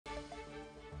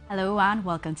Hello and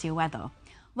welcome to your weather.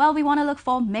 Well, we want to look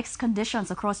for mixed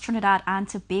conditions across Trinidad and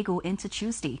Tobago into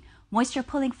Tuesday. Moisture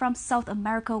pulling from South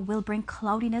America will bring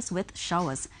cloudiness with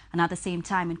showers, and at the same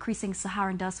time, increasing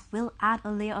Saharan dust will add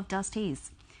a layer of dust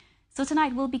haze. So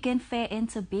tonight will begin fair in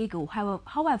Tobago,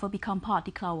 however become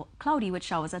partly cloudy with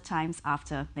showers at times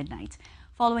after midnight.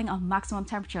 Following a maximum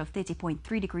temperature of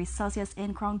 30.3 degrees Celsius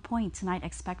in Crown Point, tonight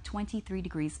expect 23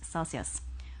 degrees Celsius.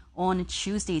 On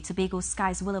Tuesday, Tobago's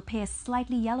skies will appear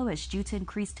slightly yellowish due to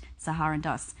increased Saharan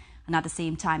dust, and at the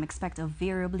same time expect a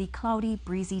variably cloudy,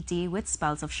 breezy day with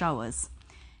spells of showers.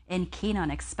 In Canaan,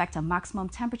 expect a maximum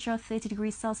temperature of 30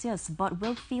 degrees Celsius, but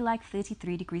will feel like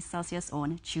 33 degrees Celsius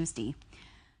on Tuesday.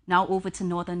 Now over to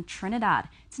northern Trinidad.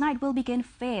 Tonight will begin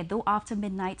fair, though after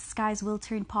midnight, skies will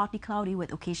turn partly cloudy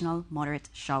with occasional moderate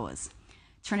showers.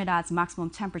 Trinidad's maximum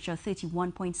temperature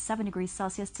 31.7 degrees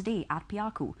Celsius today at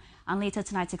Piaku, and later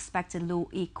tonight's expected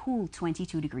low a cool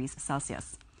 22 degrees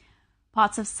Celsius.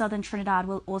 Parts of southern Trinidad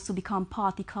will also become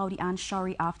partly cloudy and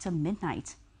showery after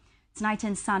midnight. Tonight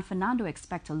in San Fernando,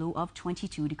 expect a low of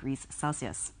 22 degrees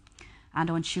Celsius.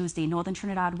 And on Tuesday, northern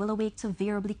Trinidad will awake to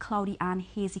variably cloudy and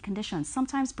hazy conditions,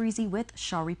 sometimes breezy with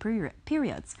showery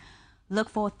periods. Look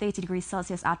for 30 degrees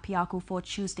Celsius at Piaku for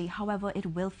Tuesday. However, it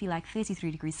will feel like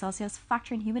 33 degrees Celsius,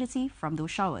 factoring humidity from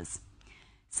those showers.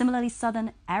 Similarly,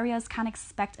 southern areas can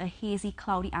expect a hazy,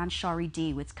 cloudy and showery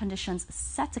day with conditions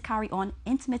set to carry on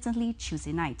intermittently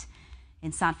Tuesday night.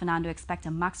 In San Fernando, expect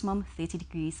a maximum 30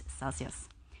 degrees Celsius.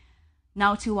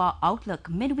 Now to our outlook.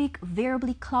 Midweek,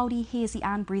 variably cloudy, hazy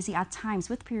and breezy at times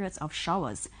with periods of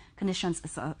showers. Conditions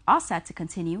are set to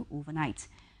continue overnight.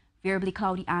 Variably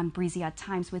cloudy and breezy at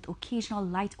times with occasional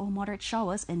light or moderate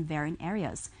showers in varying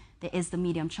areas. There is the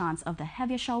medium chance of the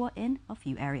heavier shower in a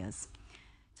few areas.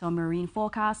 To our marine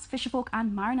forecast, fisherfolk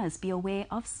and mariners be aware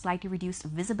of slightly reduced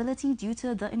visibility due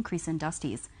to the increase in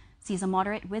dusties. Seas are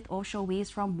moderate with offshore waves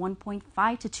from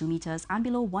 1.5 to 2 meters and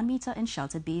below 1 meter in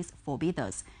sheltered bays for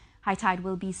bathers. High tide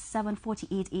will be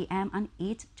 7:48 a.m. and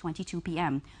 8:22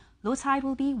 p.m. Low tide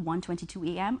will be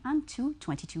 1:22 a.m. and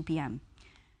 2:22 p.m.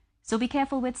 So be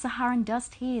careful with Saharan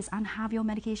dust haze and have your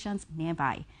medications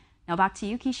nearby. Now back to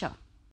you, Keisha.